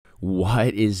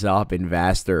What is up,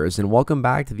 investors, and welcome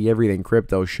back to the Everything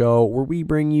Crypto Show, where we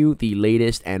bring you the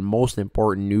latest and most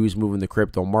important news moving the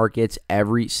crypto markets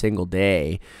every single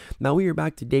day. Now, we are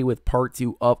back today with part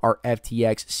 2 of our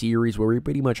FTX series, where we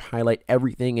pretty much highlight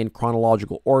everything in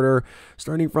chronological order,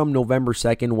 starting from November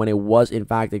 2nd, when it was in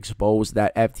fact exposed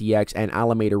that FTX and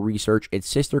Alameda Research, its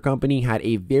sister company, had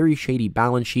a very shady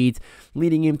balance sheet,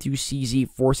 leading into CZ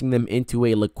forcing them into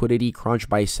a liquidity crunch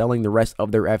by selling the rest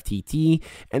of their FTT,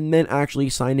 and then actually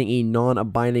signing a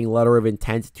non-binding letter of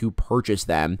intent to purchase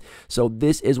them. So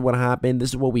this is what happened. This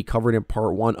is what we covered in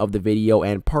part 1 of the video,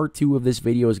 and part 2 of this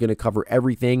video is going to cover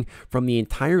everything from the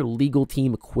entire legal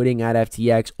team quitting at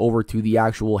FTX over to the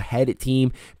actual head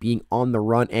team being on the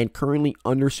run and currently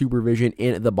under supervision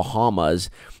in the Bahamas.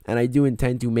 And I do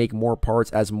intend to make more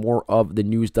parts as more of the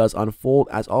news does unfold,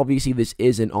 as obviously this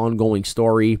is an ongoing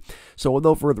story. So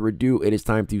without further ado, it is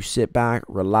time to sit back,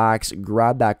 relax,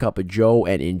 grab that cup of joe,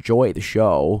 and enjoy the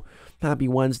show. Happy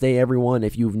Wednesday, everyone.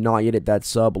 If you've not yet hit that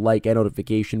sub, like, and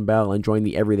notification bell and join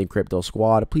the Everything Crypto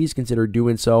Squad, please consider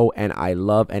doing so, and I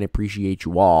love and appreciate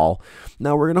you all.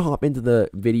 Now, we're going to hop into the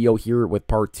video here with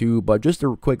part 2, but just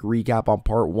a quick recap on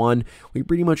part 1. We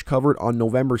pretty much covered on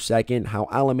November 2nd how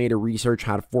Alameda Research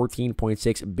had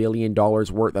 $14.6 billion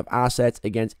worth of assets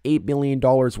against $8 billion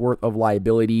worth of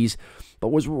liabilities. But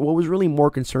what was really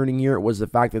more concerning here was the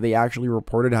fact that they actually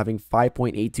reported having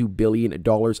 $5.82 billion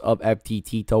of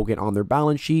FTT token on their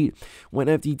balance sheet, when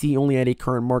FTT only had a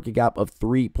current market cap of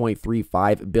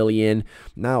 $3.35 billion.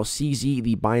 Now, CZ,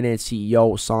 the Binance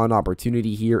CEO, saw an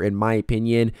opportunity here, in my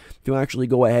opinion, to actually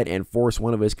go ahead and force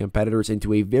one of his competitors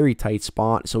into a very tight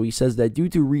spot. So he says that due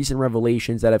to recent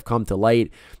revelations that have come to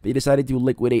light, they decided to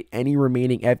liquidate any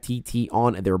remaining FTT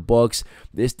on their books.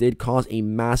 This did cause a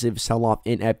massive sell-off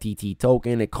in FTT token.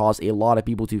 It caused a lot of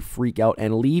people to freak out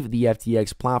and leave the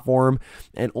FTX platform,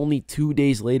 and only 2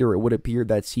 days later it would appear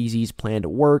that CZ's plan to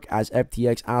work, as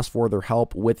FTX asked for their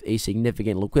help with a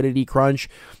significant liquidity crunch,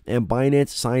 and Binance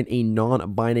signed a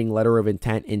non-binding letter of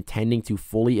intent intending to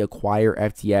fully acquire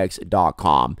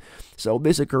FTX.com. So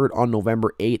this occurred on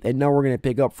November 8th, and now we're going to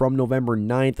pick up from November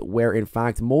 9th, where in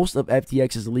fact most of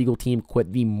FTX's legal team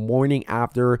quit the morning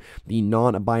after the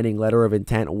non-binding letter of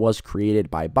intent was created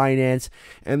by Binance,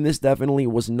 and this definitely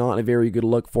was not a very good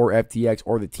look for FTX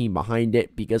or the team behind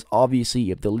it, because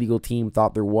obviously if the legal team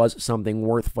thought there was something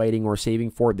worth fighting or saving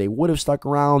for, they would have stuck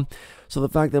around. So the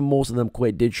fact that most of them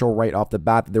quit did show right off the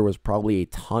bat that there was probably a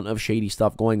ton of shady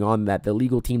stuff going on that the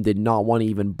legal team did not want to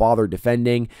even bother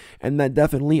defending, and that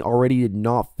definitely already did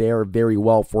not fare very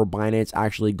well for Binance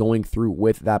actually going through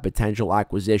with that potential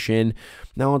acquisition.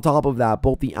 Now, on top of that,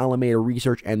 both the Alameda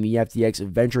Research and the FTX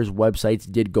Ventures websites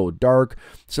did go dark.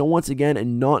 So once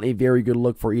again, not a very good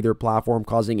look for either platform,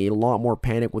 causing a lot more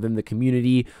panic within the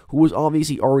community, who was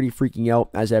obviously already freaking out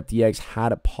as FTX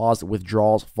had paused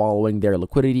withdrawals following their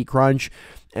liquidity crunch.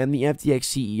 And the FTX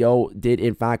CEO did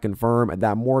in fact confirm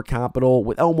that without more capital,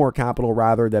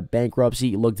 that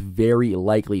bankruptcy looked very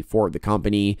likely for the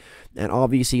company. And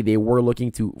obviously they were looking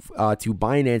to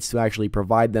Binance to actually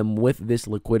provide them with this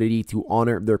liquidity to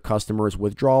honor their customers'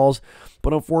 withdrawals.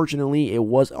 But unfortunately, it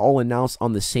was all announced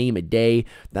on the same day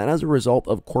that as a result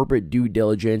of corporate due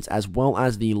diligence, as well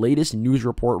as the latest news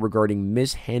report regarding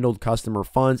mishandled customer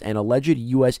funds and alleged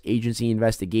U.S. agency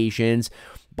investigations,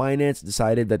 Binance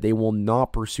decided that they will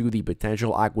not pursue the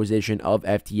potential acquisition of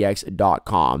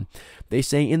FTX.com. They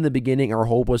say, in the beginning, our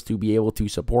hope was to be able to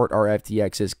support our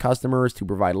FTX's customers to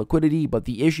provide liquidity, but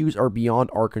the issues are beyond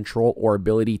our control or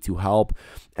ability to help.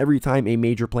 Every time a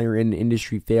major player in the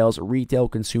industry fails, retail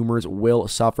consumers will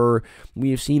suffer. We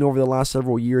have seen over the last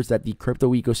several years that the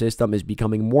crypto ecosystem is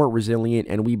becoming more resilient,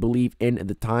 and we believe in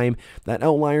the time that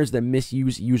outliers that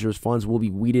misuse users' funds will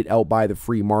be weeded out by the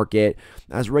free market.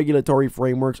 As regulatory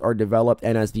frameworks are developed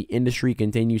and as the industry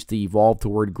continues to evolve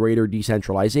toward greater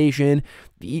decentralization,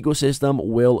 the ecosystem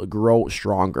will grow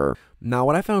stronger. Now,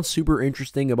 what I found super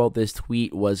interesting about this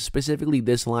tweet was specifically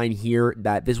this line here,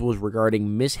 that this was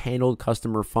regarding mishandled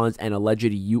customer funds and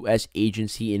alleged U.S.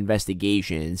 agency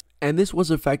investigations. And this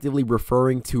was effectively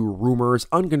referring to rumors,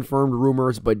 unconfirmed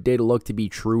rumors, but did look to be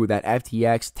true, that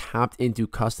FTX tapped into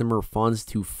customer funds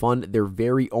to fund their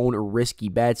very own risky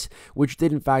bets, which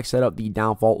did in fact set up the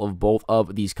downfall of both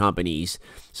of these companies.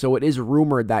 So it is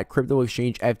rumored that crypto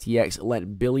exchange FTX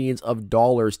lent billions of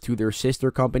dollars to their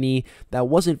sister company that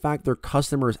was in fact their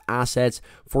customers' assets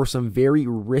for some very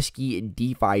risky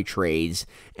DeFi trades.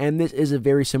 And this is a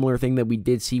very similar thing that we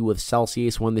did see with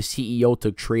Celsius when the CEO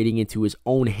took trading into his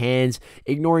own hands,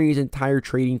 ignoring his entire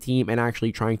trading team and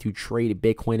actually trying to trade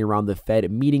Bitcoin around the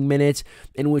Fed meeting minutes,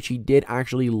 in which he did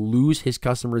actually lose his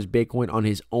customers' Bitcoin on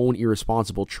his own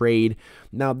irresponsible trade.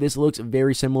 Now, this looks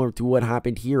very similar to what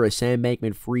happened here, as Sam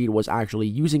Bankman-Fried was actually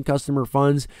using customer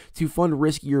funds to fund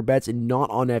riskier bets not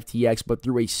on FTX but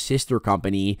through a sister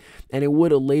company, and it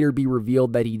would later be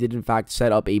revealed that he did in fact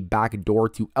set up a backdoor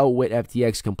to outwit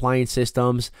FTX compliance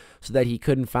systems so that he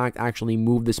could in fact actually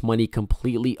move this money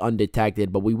completely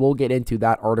undetected. But we will get into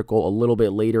that article a little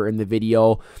bit later in the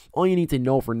video. All you need to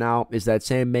know for now is that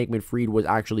Sam Bankman-Fried was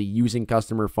actually using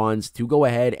customer funds to go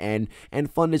ahead and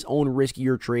fund his own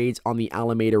riskier trades on the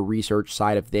Alameda Research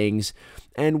side of things.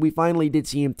 And we finally did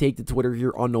see him take to Twitter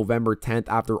here on November 10th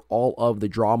after all of the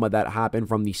drama that happened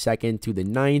from the 2nd to the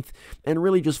 9th, and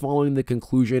really just following the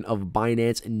conclusion of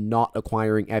Binance not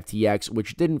acquiring FTX,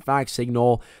 which did in fact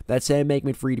signal that Sam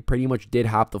Bankman-Fried pretty much did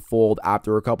have to fold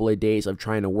after a couple of days of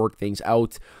trying to work things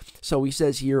out. So he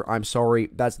says here, "I'm sorry,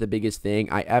 that's the biggest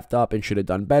thing. I effed up and should have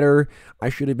done better. I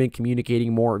should have been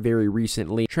communicating more very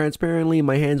recently. Transparently,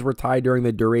 my hands were tied during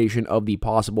the duration of the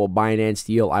possible Binance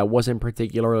deal. I wasn't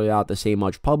particularly allowed to say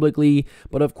much publicly,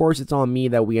 but of course it's on me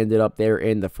that we ended up there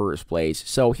in the first place."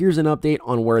 So here's an update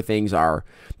on where things are.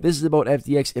 This is about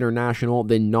FTX International,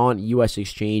 the non-US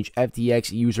exchange.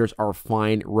 FTX users are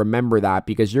fine. Remember that,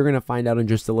 because you're going to find out in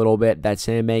just a little bit that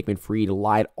Sam Bankman-Fried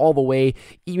lied all the way,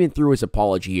 even through his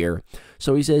apology here.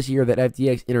 So he says here that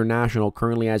FTX International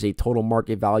currently has a total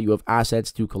market value of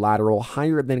assets to collateral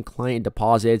higher than client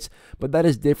deposits, but that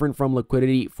is different from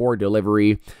liquidity for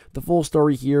delivery. The full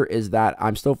story here is that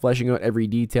I'm still fleshing out every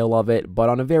detail of it, but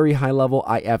on a very high level,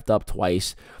 I effed up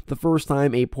twice. The first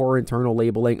time, a poor internal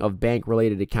labeling of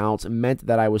bank-related accounts meant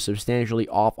that I was substantially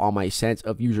off on my sense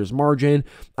of users' margin.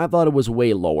 I thought it was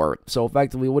way lower. So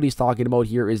effectively, what he's talking about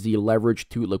here is the leverage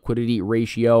to liquidity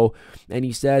ratio, and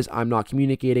he says, "I'm not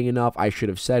communicating enough. I should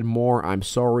have said more. I'm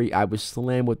sorry. I was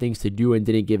slammed with things to do and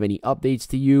didn't give any updates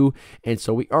to you, and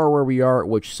so we are where we are,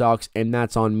 which sucks, and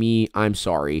that's on me. I'm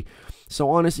sorry." So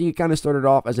honestly, it kind of started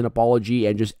off as an apology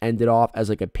and just ended off as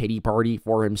like a pity party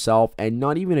for himself, and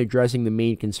not even addressing the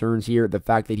main concerns here, the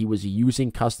fact that he was using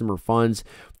customer funds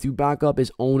to back up his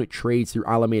own trades through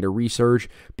Alameda Research,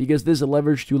 because this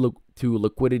leverage to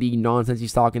liquidity nonsense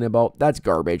he's talking about, that's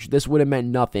garbage. This would have meant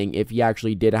nothing if he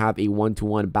actually did have a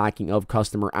one-to-one backing of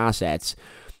customer assets.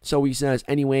 So he says,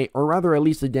 anyway, or rather at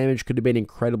least the damage could have been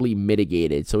incredibly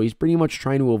mitigated. So he's pretty much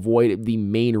trying to avoid the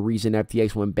main reason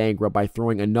FTX went bankrupt by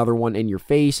throwing another one in your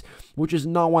face, which is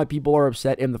not why people are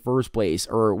upset in the first place,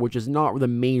 or which is not the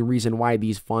main reason why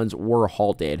these funds were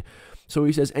halted. So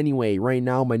he says, anyway, right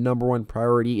now my number one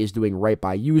priority is doing right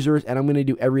by users, and I'm going to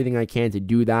do everything I can to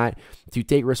do that, to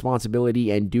take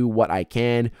responsibility and do what I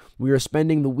can. We are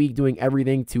spending the week doing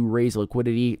everything to raise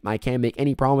liquidity. I can't make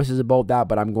any promises about that,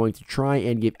 but I'm going to try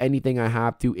and give anything I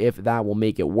have to if that will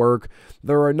make it work.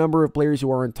 There are a number of players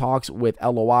who are in talks with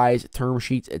LOIs, term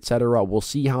sheets, etc. We'll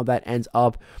see how that ends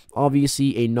up.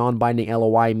 Obviously, a non-binding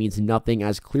LOI means nothing,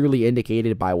 as clearly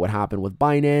indicated by what happened with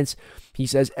Binance. He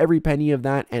says every penny of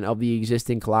that and of the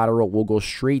existing collateral will go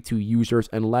straight to users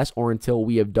unless or until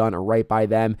we have done right by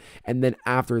them, and then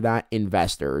after that,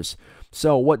 investors.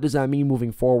 So what does that mean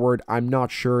moving forward? I'm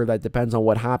not sure. That depends on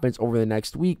what happens over the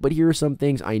next week, but here are some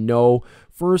things I know.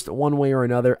 First, one way or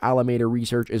another, Alameda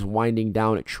Research is winding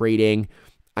down trading.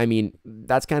 I mean,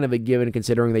 that's kind of a given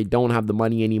considering they don't have the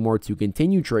money anymore to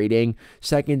continue trading.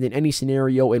 Second, in any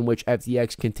scenario in which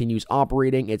FTX continues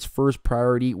operating, its first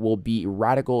priority will be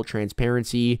radical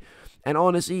transparency. And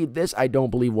honestly, this I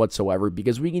don't believe whatsoever,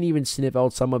 because we can even sniff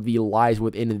out some of the lies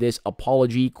within this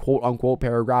apology, quote-unquote,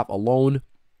 paragraph alone.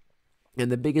 And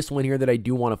the biggest one here that I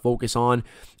do want to focus on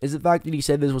is the fact that he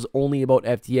said this was only about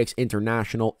FTX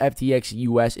International. FTX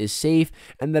US is safe,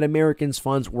 and that Americans'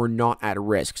 funds were not at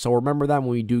risk. So remember that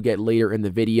when we do get later in the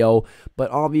video. But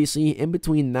obviously, in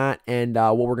between that and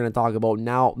what we're going to talk about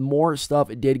now, more stuff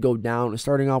did go down,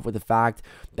 starting off with the fact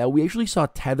that we actually saw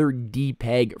Tether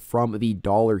depeg from the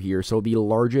dollar here. So the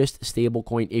largest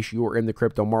stablecoin issuer in the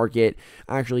crypto market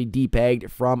actually depegged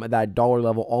from that dollar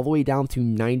level all the way down to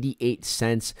 98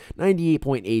 cents,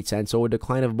 98.8 cents, so a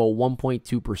decline of about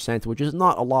 1.2%, which is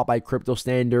not a lot by crypto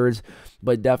standards,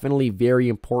 but definitely very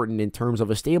important in terms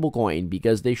of a stablecoin,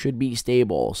 because they should be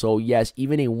stable. So yes,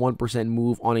 even a 1%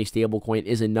 move on a stablecoin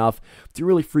is enough to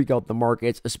really freak out the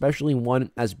markets, especially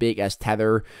one as big as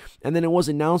Tether. And then it was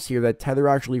announced here that Tether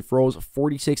actually froze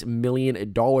 $46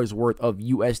 million worth of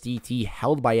USDT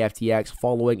held by FTX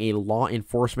following a law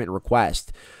enforcement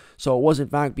request. So it was in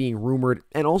fact being rumored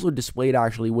and also displayed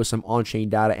actually with some on-chain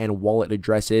data and wallet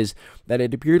addresses that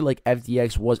it appeared like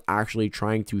FTX was actually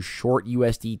trying to short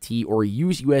USDT or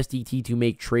use USDT to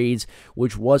make trades,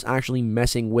 which was actually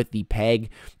messing with the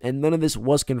peg. And none of this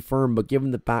was confirmed, but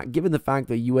given the fact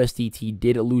that USDT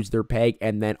did lose their peg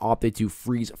and then opted to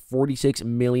freeze $46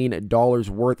 million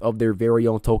worth of their very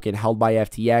own token held by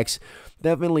FTX,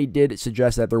 definitely did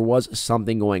suggest that there was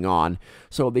something going on.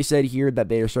 So they said here that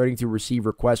they are starting to receive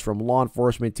requests from law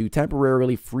enforcement to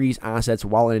temporarily freeze assets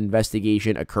while an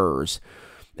investigation occurs.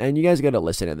 And you guys got to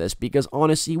listen to this, because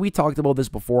honestly, we talked about this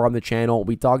before on the channel.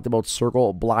 We talked about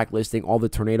Circle blacklisting all the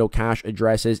Tornado Cash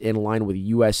addresses in line with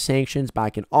US sanctions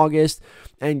back in August,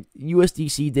 and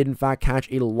USDC did in fact catch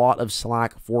a lot of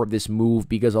slack for this move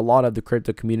because a lot of the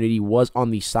crypto community was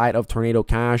on the side of Tornado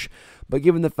Cash. But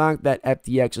given the fact that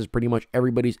FTX is pretty much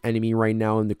everybody's enemy right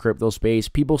now in the crypto space,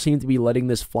 people seem to be letting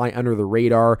this fly under the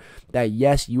radar that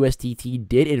yes, USDT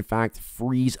did in fact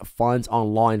freeze funds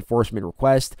on law enforcement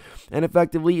request. And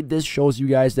effectively, this shows you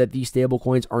guys that these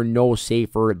stablecoins are no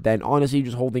safer than honestly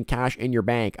just holding cash in your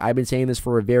bank. I've been saying this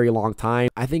for a very long time.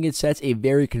 I think it sets a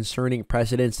very concerning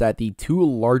precedence that the two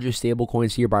largest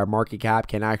stablecoins here by market cap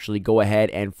can actually go ahead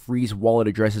and freeze wallet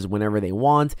addresses whenever they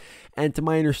want. And to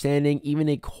my understanding, even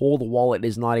a cold wallet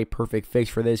is not a perfect fix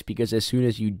for this, because as soon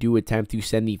as you do attempt to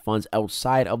send the funds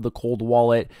outside of the cold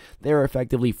wallet, they're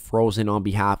effectively frozen on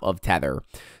behalf of Tether.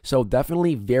 So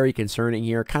definitely very concerning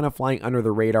here, kind of flying under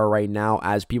the radar right now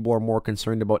as people are more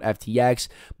concerned about FTX,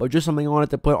 but just something I wanted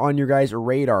to put on your guys'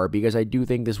 radar because I do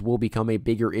think this will become a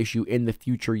bigger issue in the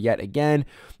future yet again,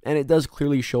 and it does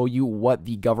clearly show you what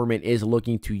the government is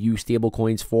looking to use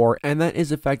stablecoins for, and that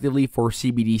is effectively for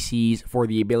CBDCs, for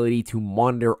the ability to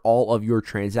monitor all of your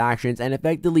transactions and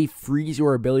effectively freeze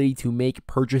your ability to make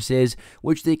purchases,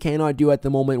 which they cannot do at the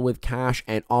moment with cash,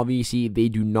 and obviously they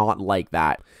do not like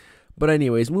that. But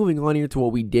anyways, moving on here to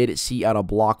what we did see out of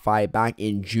BlockFi back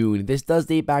in June. This does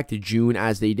date back to June,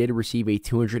 as they did receive a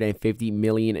 $250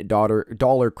 million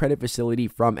credit facility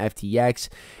from FTX,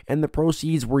 and the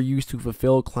proceeds were used to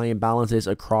fulfill client balances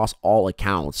across all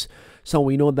accounts. So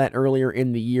we know that earlier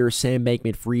in the year, Sam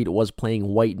Bankman-Fried was playing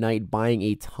White Knight, buying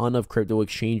a ton of crypto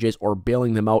exchanges or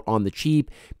bailing them out on the cheap.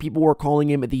 People were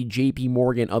calling him the JP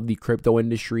Morgan of the crypto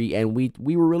industry, and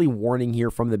we were really warning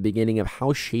here from the beginning of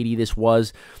how shady this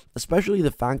was, especially the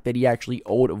fact that he actually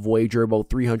owed Voyager about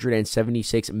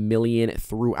 $376 million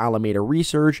through Alameda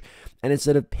Research, and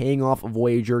instead of paying off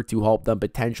Voyager to help them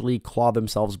potentially claw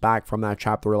themselves back from that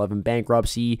Chapter 11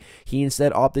 bankruptcy, he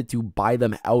instead opted to buy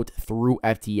them out through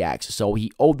FTX. So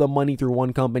he owed them money through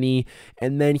one company,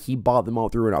 and then he bought them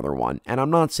out through another one. And I'm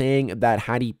not saying that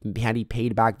had he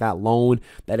paid back that loan,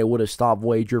 that it would have stopped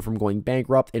Voyager from going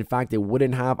bankrupt. In fact, it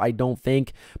wouldn't have, I don't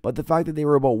think. But the fact that they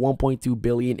were about $1.2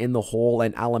 billion in the hole,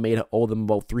 and Alameda owed them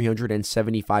about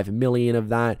 $375 million of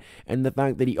that, and the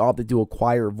fact that he opted to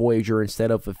acquire Voyager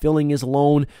instead of fulfilling his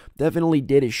loan, definitely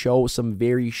did show some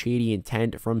very shady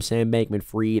intent from Sam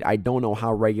Bankman-Fried. I don't know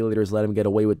how regulators let him get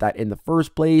away with that in the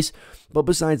first place, but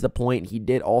besides the point, he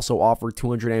did also offer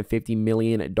 $250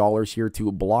 million here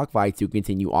to BlockFi to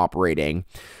continue operating.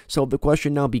 So the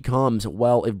question now becomes,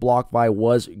 well, if BlockFi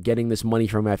was getting this money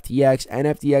from FTX and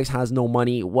FTX has no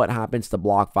money, what happens to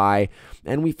BlockFi?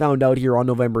 And we found out here on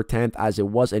November 10th, as it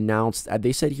was announced,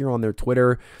 they said here on their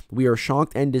Twitter, "We are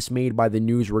shocked and dismayed by the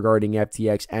news regarding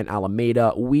FTX and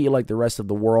Alameda. We, like the rest of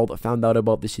the world, found out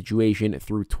about the situation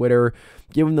through Twitter.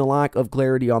 Given the lack of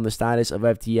clarity on the status of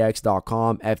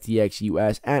FTX.com, FTX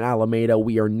US, and Alameda,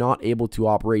 we are not able to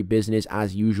operate business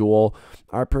as usual.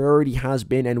 Our priority has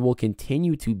been and will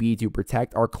continue to be to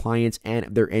protect our clients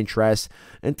and their interests.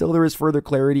 Until there is further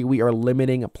clarity, we are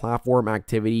limiting platform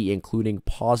activity, including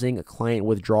pausing client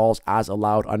withdrawals as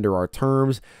allowed under our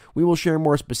terms. We will share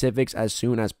more specifics as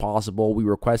soon as possible. We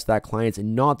request that clients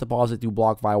not deposit to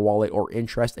BlockFi wallet or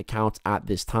interest accounts at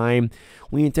this time.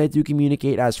 We intend to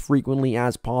communicate as frequently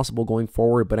as possible going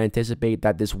forward, but anticipate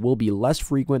that this will be less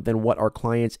frequent than what our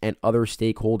clients and other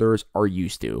stakeholders are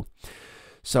used to."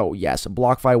 So yes,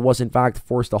 BlockFi was in fact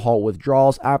forced to halt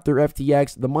withdrawals after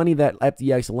FTX. The money that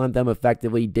FTX lent them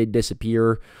effectively did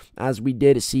disappear, as we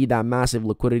did see that massive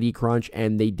liquidity crunch,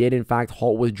 and they did in fact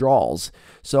halt withdrawals.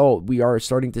 So we are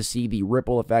starting to see the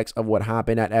ripple effects of what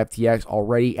happened at FTX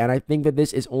already, and I think that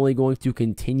this is only going to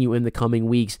continue in the coming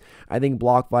weeks. I think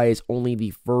BlockFi is only the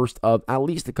first of at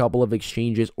least a couple of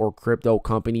exchanges or crypto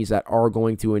companies that are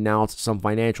going to announce some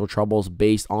financial troubles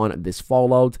based on this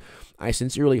fallout. I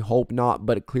sincerely hope not,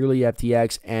 but clearly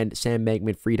FTX and Sam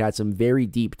Bankman-Fried had some very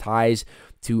deep ties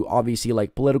to obviously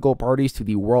like political parties, to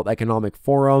the World Economic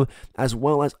Forum, as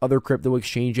well as other crypto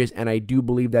exchanges, and I do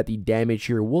believe that the damage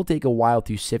here will take a while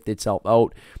to sift itself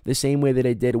out, the same way that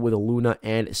it did with Luna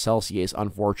and Celsius,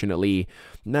 unfortunately.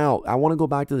 Now, I want to go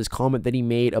back to this comment that he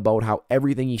made about how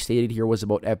everything he stated here was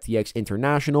about FTX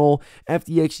International.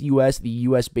 FTX US, the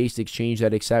US-based exchange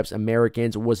that accepts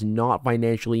Americans, was not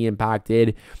financially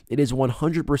impacted. It is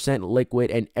 100%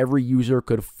 liquid and every user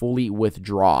could fully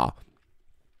withdraw.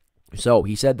 So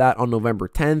he said that on November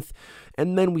 10th.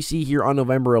 And then we see here on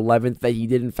November 11th that he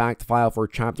did in fact file for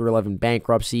Chapter 11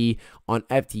 bankruptcy on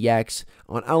FTX,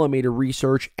 on Alameda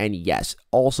Research, and yes,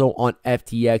 also on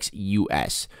FTX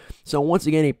US. So once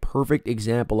again, a perfect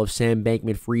example of Sam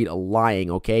Bankman-Fried lying,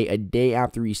 okay? A day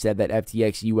after he said that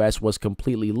FTX US was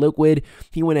completely liquid,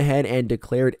 he went ahead and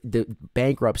declared the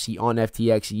bankruptcy on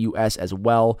FTX US as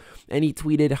well. And he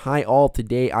tweeted, "Hi all,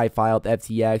 today I filed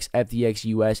FTX, FTX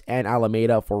US, and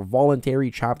Alameda for voluntary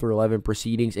Chapter 11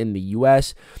 proceedings in the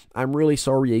US. I'm really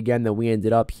sorry again that we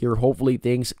ended up here. Hopefully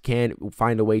things can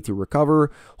find a way to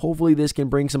recover. Hopefully this can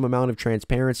bring some amount of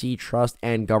transparency, trust,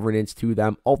 and governance to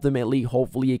them. Ultimately,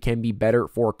 hopefully it can be better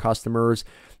for customers.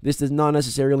 This does not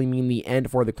necessarily mean the end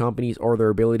for the companies or their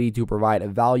ability to provide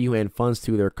value and funds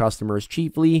to their customers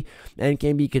chiefly, and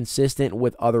can be consistent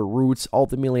with other routes.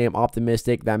 Ultimately, I'm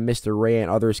optimistic that Mr. Ray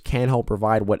and others can help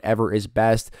provide whatever is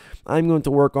best. I'm going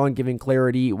to work on giving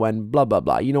clarity when blah, blah,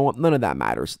 blah." You know what? None of that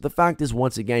matters. The fact is,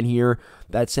 once again here,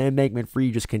 that Sam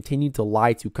Bankman-Fried just continued to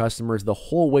lie to customers the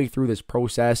whole way through this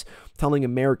process, telling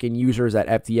American users that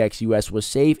FTX US was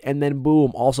safe, and then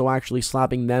boom, also actually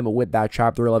slapping them with that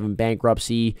Chapter 11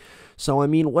 bankruptcy. So, I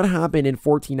mean, what happened in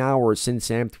 14 hours since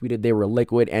Sam tweeted they were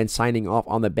liquid and signing off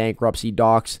on the bankruptcy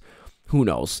docs? Who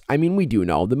knows? I mean, we do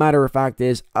know. The matter of fact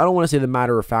is, I don't want to say the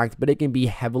matter of fact, but it can be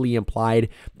heavily implied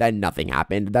that nothing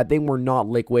happened, that they were not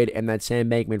liquid, and that Sam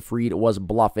Bankman-Fried was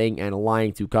bluffing and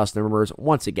lying to customers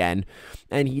once again.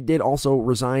 And he did also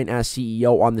resign as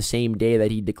CEO on the same day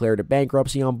that he declared a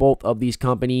bankruptcy on both of these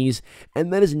companies.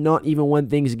 And that is not even when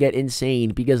things get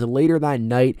insane, because later that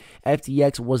night,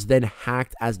 FTX was then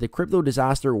hacked as the crypto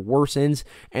disaster worsens,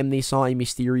 and they saw a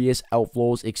mysterious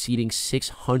outflows exceeding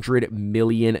 $600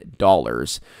 million.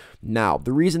 Now,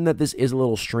 the reason that this is a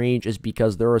little strange is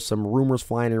because there are some rumors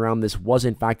flying around this was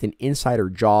in fact an insider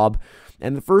job.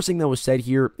 And the first thing that was said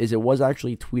here is it was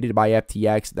actually tweeted by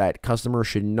FTX that customers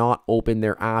should not open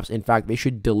their apps. In fact, they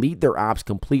should delete their apps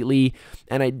completely.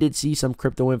 And I did see some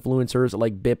crypto influencers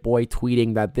like BitBoy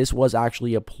tweeting that this was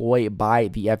actually a ploy by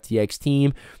the FTX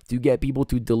team to get people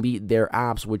to delete their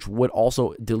apps, which would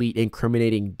also delete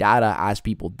incriminating data as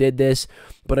people did this.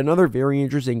 But another very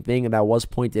interesting thing that was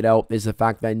pointed out is the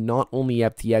fact that not only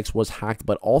FTX was hacked,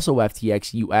 but also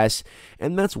FTX US.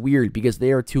 And that's weird because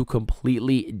they are two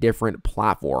completely different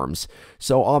platforms.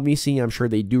 So obviously, I'm sure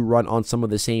they do run on some of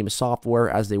the same software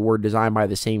as they were designed by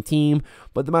the same team.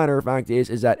 But the matter of fact is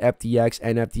that FTX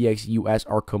and FTX US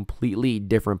are completely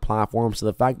different platforms. So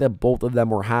the fact that both of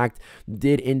them were hacked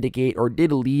did indicate or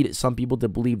did lead some people to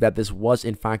believe that this was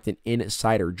in fact an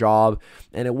insider job.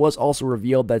 And it was also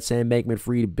revealed that Sam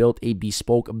Bankman-Fried built a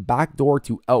bespoke backdoor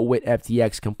to outwit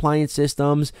FTX compliance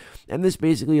systems. And this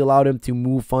basically allowed him to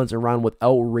move funds around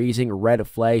without raising red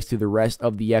flags to the rest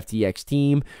of the FTX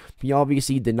team. He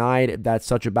obviously denied that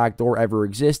such a backdoor ever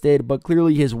existed, but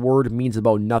clearly his word means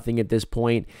about nothing at this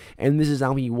point. And this is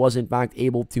how he was in fact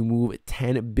able to move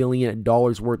 $10 billion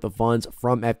worth of funds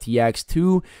from FTX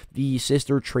to the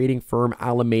sister trading firm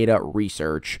Alameda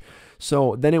Research.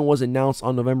 So then it was announced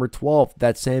on November 12th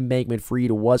that Sam Bankman-Fried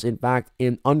was in fact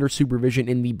under supervision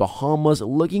in the Bahamas,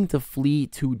 looking to flee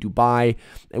to Dubai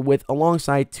with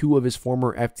alongside two of his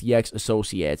former FTX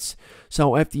associates.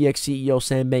 So FTX CEO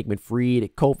Sam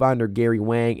Bankman-Fried, co-founder Gary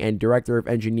Wang, and director of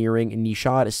engineering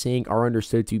Nishad Singh are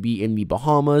understood to be in the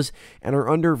Bahamas and are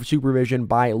under supervision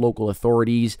by local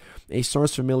authorities. A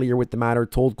source familiar with the matter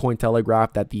told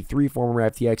Cointelegraph that the three former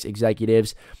FTX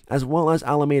executives, as well as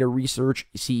Alameda Research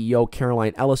CEO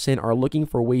Caroline Ellison, are looking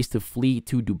for ways to flee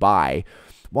to Dubai.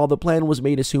 While the plan was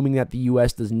made assuming that the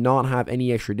U.S. does not have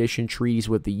any extradition treaties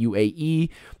with the UAE,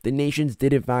 the nations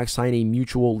did in fact sign a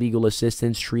mutual legal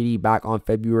assistance treaty back on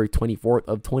February 24th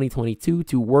of 2022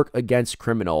 to work against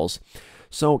criminals.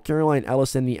 So Caroline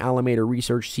Ellison, the Alameda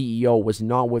Research CEO, was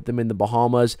not with them in the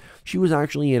Bahamas. She was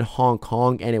actually in Hong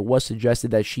Kong, and it was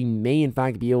suggested that she may in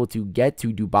fact be able to get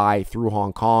to Dubai through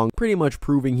Hong Kong, pretty much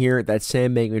proving here that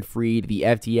Sam Bankman-Fried, the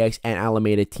FTX, and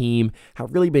Alameda team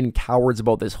have really been cowards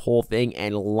about this whole thing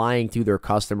and lying to their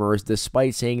customers,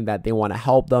 despite saying that they want to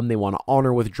help them, they want to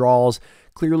honor withdrawals.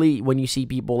 Clearly, when you see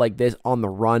people like this on the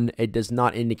run, it does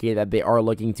not indicate that they are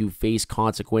looking to face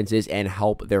consequences and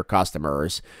help their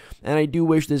customers. And I do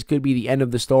wish this could be the end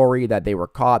of the story, that they were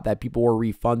caught, that people were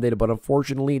refunded, but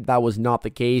unfortunately, that was not the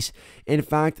case. In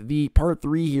fact, the part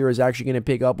 3 here is actually going to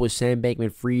pick up with Sam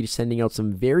Bankman-Fried sending out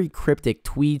some very cryptic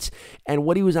tweets and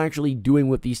what he was actually doing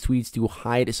with these tweets to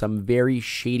hide some very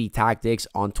shady tactics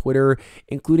on Twitter,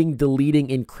 including deleting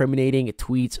incriminating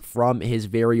tweets from his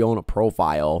very own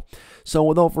profile. So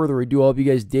without further ado, I hope you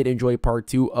guys did enjoy part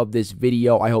 2 of this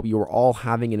video. I hope you are all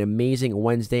having an amazing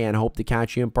Wednesday and hope to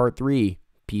catch you in part 3.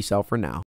 Peace out for now.